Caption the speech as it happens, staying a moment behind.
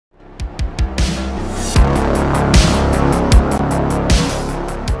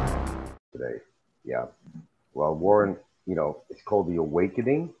Yeah. Well, Warren, it's called The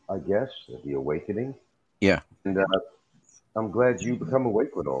Awakening, I guess. The Awakening. Yeah. And I'm glad you become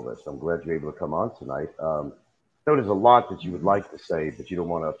awake with all this. I'm glad you're able to come on tonight. I know there's a lot that you would like to say, but you don't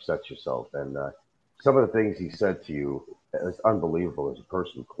want to upset yourself. And some of the things he said to you is unbelievable. As a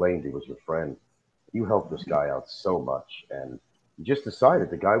person who claimed he was your friend, you helped this guy out so much, and you just decided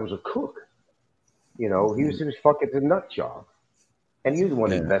the guy was a crook. He was in his fucking nut job. And you didn't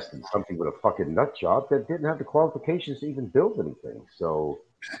want to Yeah. invest in something with a fucking nut job that didn't have the qualifications to even build anything. So,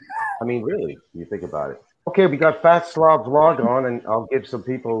 I mean, really, you think about it. Okay, we got Fat Slob Vlog on, and I'll give some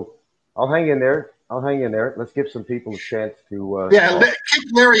people. I'll hang in there. I'll hang in there. Let's give some people a chance to Yeah, talk. kick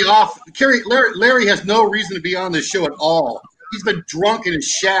Larry off. Larry has no reason to be on this show at all. He's been drunk in his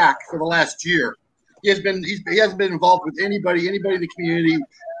shack for the last year. He hasn't been involved with anybody in the community.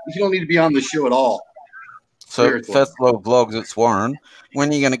 He don't need to be on the show at all. So first of all, vlogs, it's Warren. When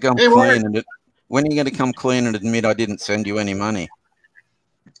are you going to come clean? When are you going to come clean and admit I didn't send you any money?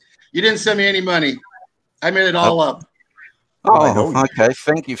 You didn't send me any money. I made it all up. Oh, okay.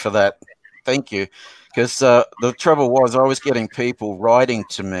 Thank you for that. Thank you. Because the trouble was I was getting people writing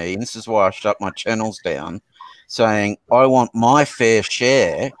to me, and this is why I shut my channels down, saying, I want my fair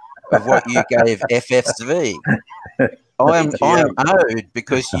share of what you gave FSV. I'm owed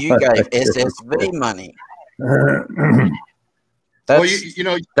because you gave SSV money. Well,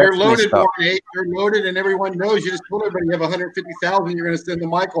 you're loaded, Warren. You're loaded, and everyone knows. You just told everybody you have 150,000. You're going to send to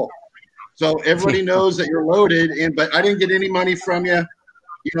Michael, so everybody knows that you're loaded. But I didn't get any money from you.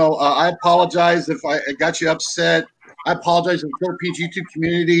 I apologize if I got you upset. I apologize to the Philippines YouTube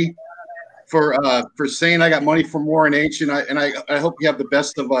community for saying I got money from Warren H. And I hope you have the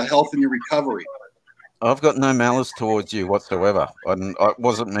best of health in your recovery. I've got no malice towards you whatsoever. It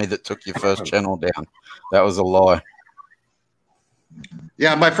wasn't me that took your first channel down. That was a lie.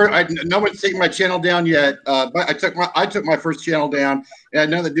 Yeah, no one's taken my channel down yet. But I took my first channel down. It had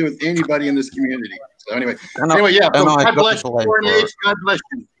nothing to do with anybody in this community. So anyway, yeah. God bless you, Warren H. God bless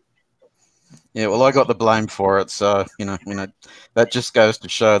you. Yeah, well, I got the blame for it. So that just goes to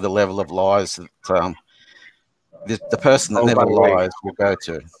show the level of lies that the person that never lies will go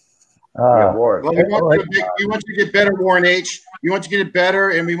to. Yeah, Warren. Well, we want you to get better, Warren H. We want you to get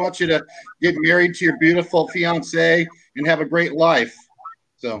better, and we want you to get married to your beautiful fiance and have a great life.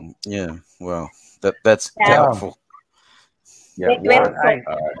 So yeah, well, that's doubtful. Yeah, Warren,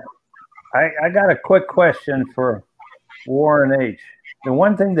 I got a quick question for Warren H. The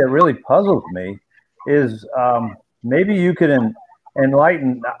one thing that really puzzles me is maybe you could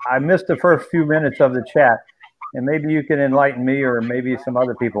enlighten. I missed the first few minutes of the chat, and maybe you can enlighten me or maybe some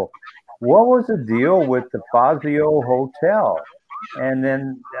other people. What was the deal with the Fazio Hotel? And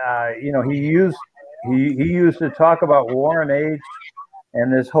then he used to talk about Warren H.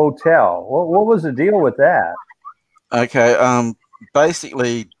 and this hotel. What was the deal with that? Okay,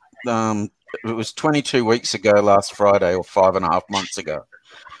 basically, it was 22 weeks ago last Friday, or 5.5 months ago.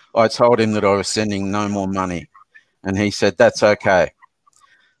 I told him that I was sending no more money, and he said that's okay,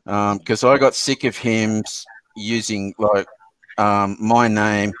 because I got sick of him using my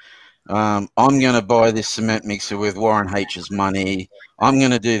name. I'm going to buy this cement mixer with Warren H's money. I'm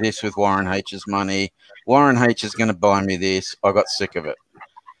going to do this with Warren H's money. Warren H is going to buy me this. I got sick of it,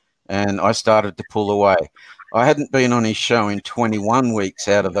 and I started to pull away. I hadn't been on his show in 21 weeks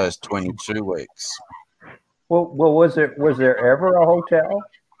out of those 22 weeks. Well, was there ever a hotel?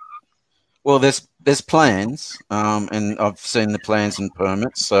 Well, there's plans, and I've seen the plans and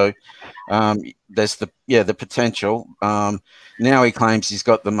permits. So there's the potential. Now he claims he's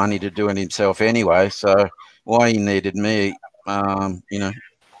got the money to do it himself anyway. So why he needed me,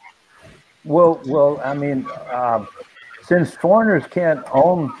 Well, I mean, since foreigners can't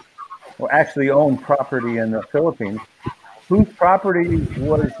own property in the Philippines, whose property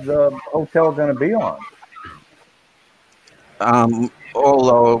was the hotel going to be on?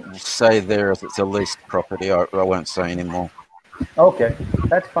 All I'll say there is it's a leased property. I won't say anymore. Okay,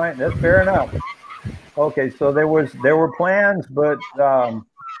 that's fine. That's fair enough. Okay, so there were plans, but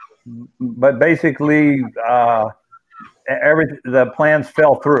basically the plans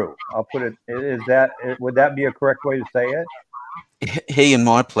fell through. I'll put it. Would that be a correct way to say it? He and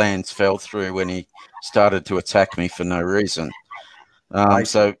my plans fell through when he started to attack me for no reason.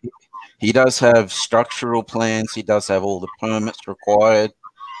 So he does have structural plans. He does have all the permits required.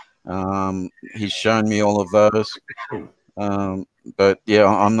 He's shown me all of those. But yeah,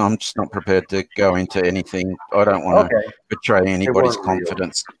 I'm just not prepared to go into anything. I don't want to betray anybody's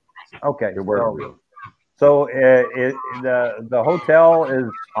confidence. Okay. So the hotel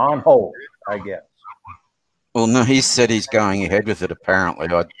is on hold, I guess. Well, no, he said he's going ahead with it. Apparently,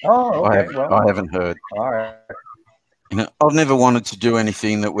 I haven't heard. All right. You know, I've never wanted to do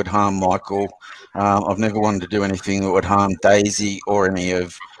anything that would harm Michael. I've never wanted to do anything that would harm Daisy or any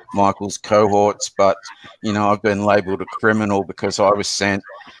of Michael's cohorts. But you know, I've been labelled a criminal because I was sent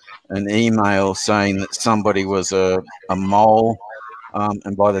an email saying that somebody was a mole,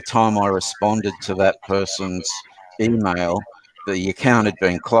 and by the time I responded to that person's email, the account had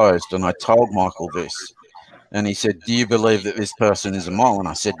been closed. And I told Michael this, and he said, "Do you believe that this person is a mole?" And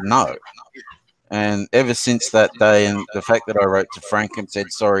I said, "No." And ever since that day, and the fact that I wrote to Frank and said,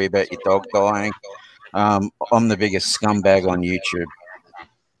 "Sorry about your dog dying," I'm the biggest scumbag on YouTube.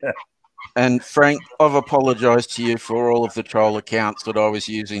 And Frank, I've apologized to you for all of the troll accounts that I was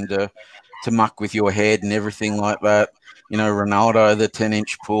using to muck with your head and everything like that. You know, Ronaldo, the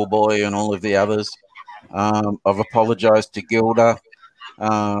 10-inch pool boy, and all of the others. I've apologized to Gilda.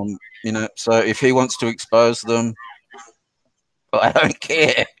 You know, so if he wants to expose them, I don't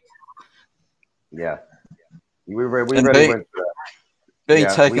care. Yeah. We really went to that. Being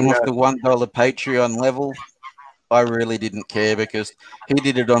taken off the $1 Patreon level, I really didn't care because he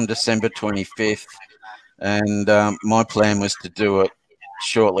did it on December 25th, and my plan was to do it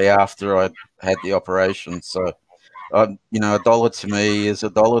shortly after I had the operation. So, you know, $1 to me is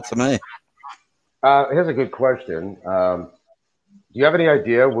 $1 to me. Here's a good question. Do you have any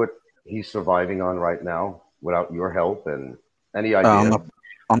idea what he's surviving on right now without your help, and any idea?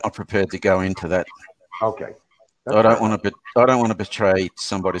 I'm not prepared to go into that. Okay. I don't want to betray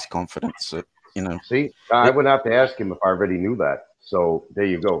somebody's confidence. You know. See, I wouldn't have to ask him if I already knew that. So there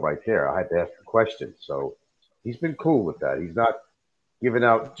you go, right there. I had to ask the question. So he's been cool with that. He's not giving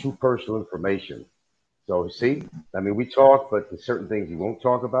out too personal information. So see, I mean, we talk, but there's certain things he won't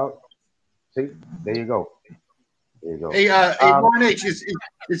talk about. See, there you go. There you go. Hey, Warren H,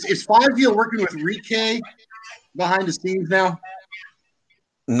 is Fazio working with Rike behind the scenes now?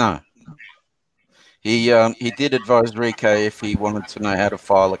 No. He did advise Rike if he wanted to know how to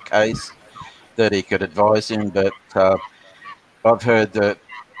file a case, that he could advise him, but I've heard that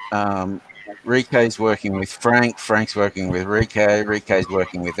Rike's working with Frank, Frank's working with Rike, Rike's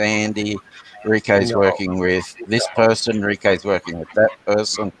working with Andy, Rike's working with this person, Rike's working with that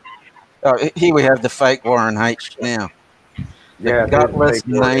person. Here we have the fake Warren H now. The gutless,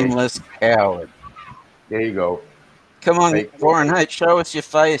 nameless coward. There you go. Come on, Warren H, show us your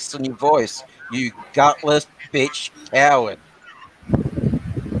face and your voice, you gutless bitch coward.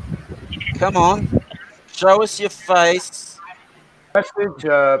 Come on, show us your face.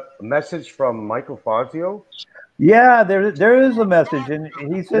 Message from Michael Fazio. Yeah, there is a message, and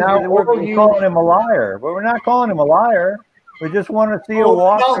he says we're calling him a liar, but we're not calling him a liar. We just want to see a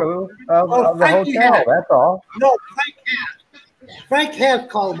walkthrough of the hotel. That's all. No, Frank has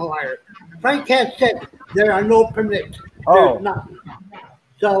called him a liar. Frank has said there are no permits. There's nothing.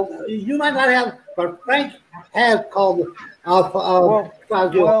 So you might not have, but Frank has called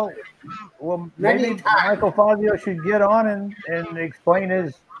Fazio. Well, maybe Michael Fazio should get on and explain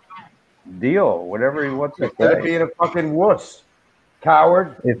his deal, whatever he wants to say. Instead of being a fucking wuss,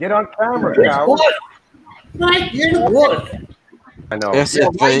 coward. Get on camera, coward. Frank, you're the wuss. I know. Yes, yeah,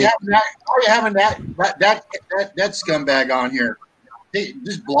 why are you having that scumbag on here? Hey,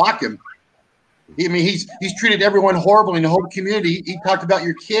 just block him. I mean, he's treated everyone horribly in the whole community. He talked about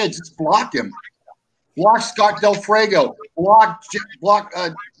your kids. Just block him. Block Scott Del Fuego. Block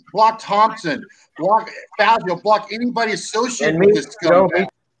Thompson. Block Fazio. Block anybody associated with this scumbag.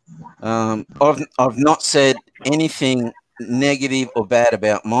 I've not said anything negative or bad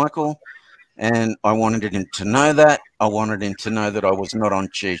about Michael, and I wanted him to know that. I wanted him to know that I was not on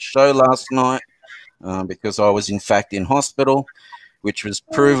Chi's show last night because I was in fact in hospital, which was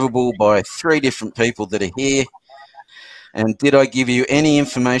provable by 3 different people that are here. And did I give you any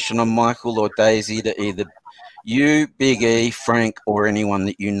information on Michael or Daisy to either you, Big E, Frank, or anyone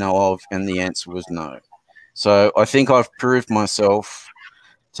that you know of? And the answer was no. So I think I've proved myself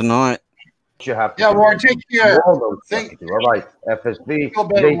tonight. You have to Warren, take care. All right, FSB. Feel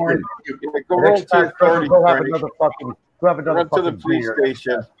better, Warren. Go roll to 30. Go have another fucking. Run to the police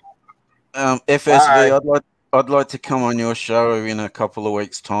station. FSV, I'd like to come on your show in a couple of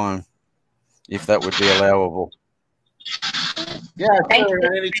weeks' time, if that would be allowable. Yeah, sure,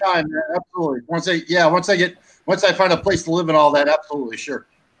 at any time, man. Absolutely. Once I find a place to live and all that, absolutely, sure.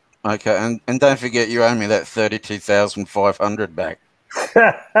 Okay, and don't forget you owe me that $32,500 back.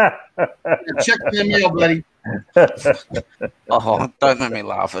 Check the mail, buddy. Oh, don't make me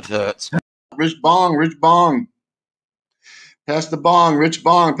laugh. It hurts. Rich bong. Pass the bong, rich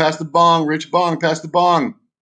bong. Pass the bong, rich bong. Pass the bong.